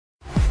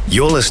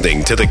You're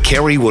listening to the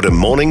Kerre Woodham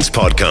Mornings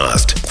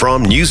podcast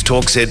from News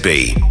Talk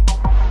ZB.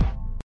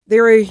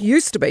 There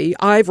used to be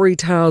ivory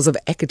towers of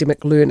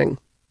academic learning.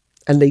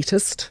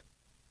 Elitist,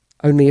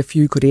 only a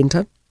few could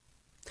enter.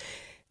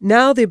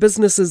 Now they're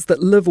businesses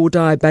that live or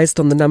die based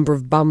on the number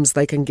of bums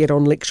they can get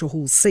on lecture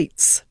hall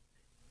seats.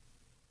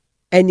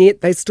 And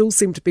yet they still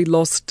seem to be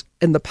lost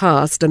in the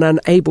past and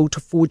unable to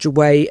forge a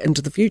way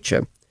into the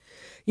future.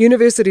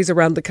 Universities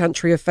around the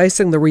country are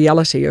facing the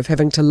reality of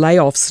having to lay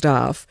off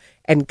staff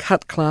and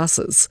cut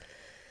classes.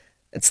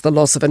 It's the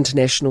loss of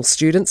international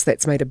students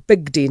that's made a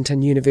big dent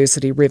in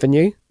university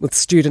revenue, with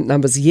student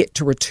numbers yet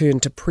to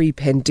return to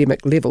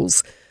pre-pandemic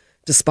levels,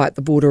 despite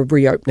the border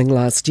reopening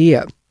last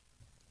year.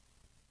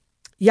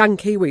 Young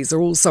Kiwis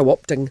are also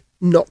opting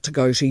not to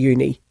go to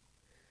uni.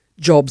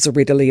 Jobs are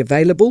readily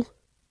available.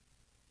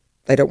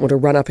 They don't want to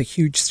run up a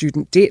huge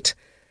student debt.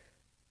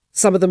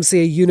 Some of them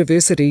see a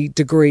university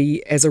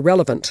degree as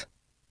irrelevant.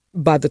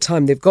 By the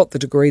time they've got the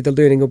degree, the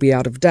learning will be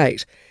out of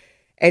date.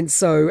 And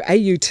so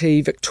AUT,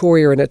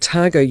 Victoria and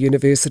Otago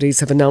universities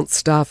have announced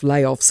staff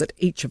layoffs at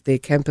each of their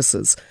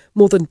campuses,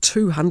 more than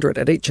 200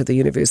 at each of the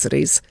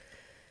universities.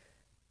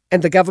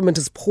 And the government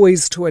is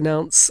poised to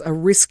announce a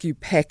rescue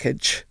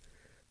package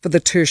for the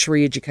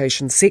tertiary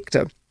education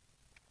sector.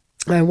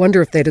 I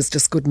wonder if that is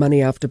just good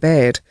money after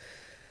bad.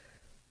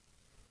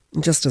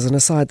 Just as an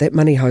aside, that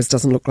money hose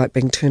doesn't look like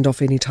being turned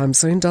off anytime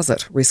soon, does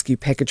it? Rescue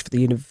package for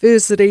the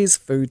universities,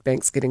 food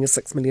banks getting a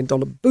 $6 million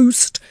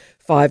boost,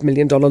 $5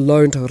 million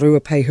loan to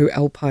Ruapehu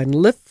Alpine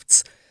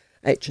Lifts.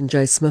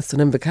 H&J Smith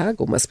and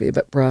Invercargill must be a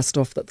bit brassed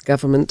off that the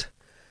government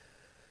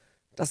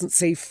doesn't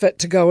see fit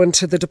to go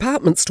into the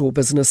department store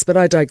business, but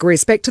I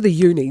digress. Back to the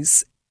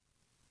unis.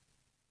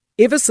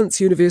 Ever since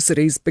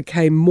universities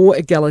became more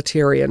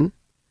egalitarian,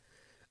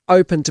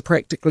 open to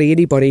practically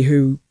anybody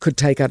who could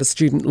take out a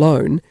student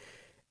loan,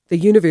 the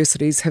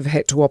universities have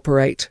had to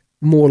operate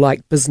more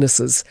like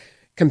businesses,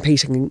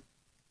 competing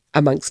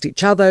amongst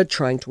each other,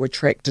 trying to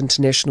attract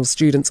international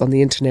students on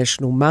the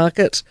international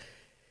market,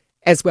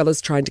 as well as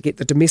trying to get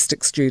the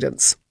domestic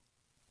students.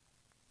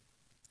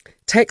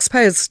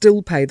 Taxpayers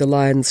still pay the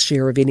lion's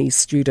share of any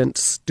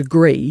student's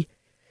degree,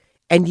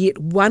 and yet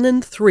 1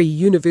 in 3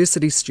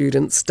 university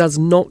students does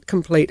not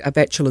complete a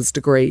bachelor's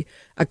degree,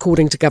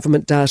 according to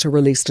government data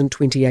released in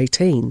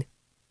 2018.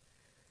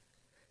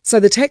 So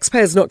the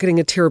taxpayer's not getting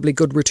a terribly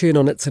good return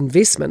on its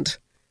investment,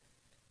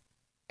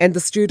 and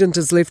the student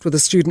is left with a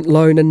student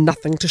loan and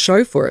nothing to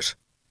show for it,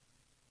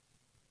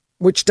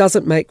 which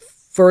doesn't make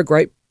for a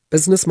great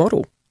business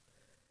model.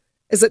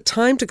 Is it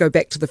time to go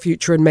back to the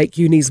future and make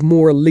unis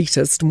more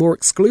elitist, more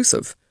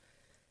exclusive?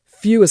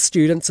 Fewer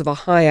students of a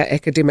higher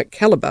academic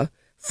calibre,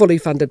 fully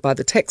funded by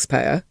the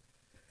taxpayer?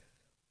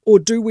 Or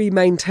do we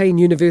maintain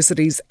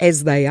universities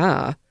as they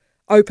are,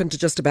 open to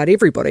just about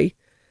everybody,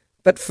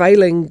 but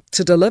failing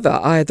to deliver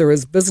either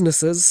as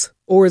businesses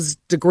or as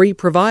degree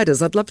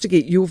providers? I'd love to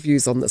get your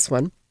views on this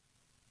one.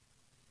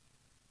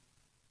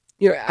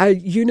 You know, are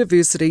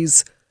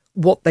universities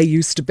what they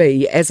used to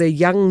be? As a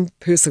young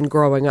person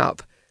growing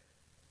up,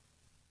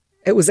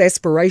 it was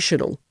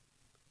aspirational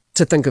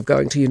to think of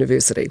going to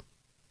university.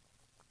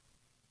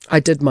 I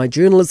did my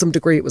journalism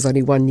degree. It was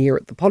only 1 year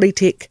at the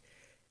Polytech,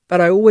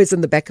 but I always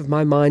in the back of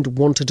my mind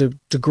wanted a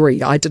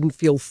degree. I didn't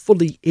feel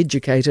fully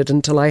educated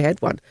until I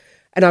had one.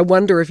 And I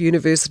wonder if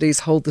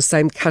universities hold the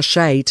same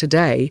cachet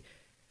today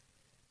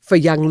for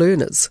young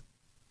learners.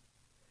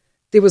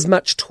 There was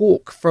much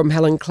talk from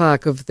Helen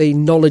Clark of the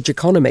knowledge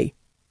economy.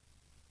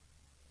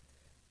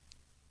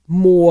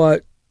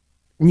 More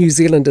New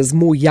Zealanders,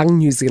 more young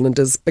New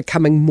Zealanders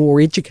becoming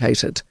more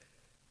educated.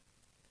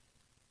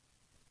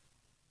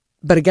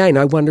 But again,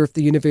 I wonder if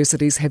the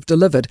universities have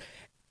delivered.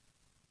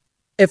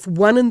 If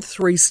 1 in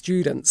 3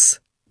 students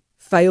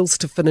fails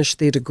to finish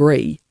their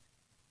degree,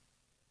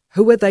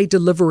 who are they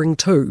delivering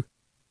to?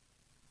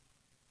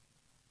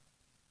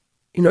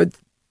 You know,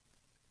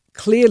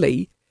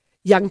 clearly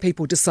young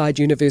people decide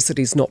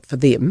university's not for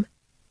them,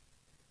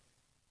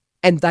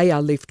 and they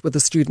are left with a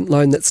student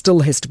loan that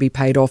still has to be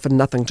paid off and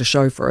nothing to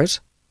show for it.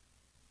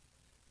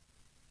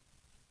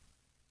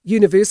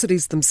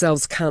 Universities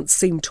themselves can't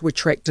seem to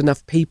attract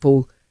enough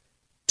people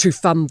to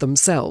fund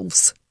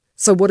themselves.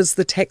 So what is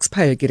the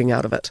taxpayer getting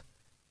out of it?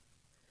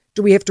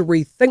 Do we have to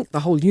rethink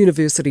the whole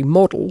university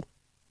model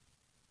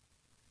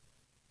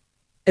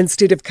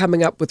instead of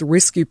coming up with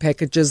rescue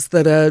packages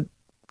that are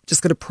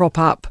just going to prop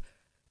up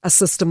a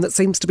system that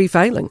seems to be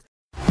failing?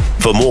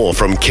 For more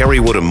from Kerre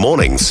Woodham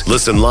Mornings,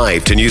 listen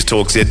live to News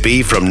Talk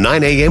ZB from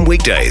 9 a.m.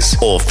 weekdays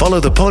or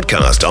follow the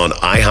podcast on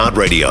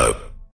iHeartRadio.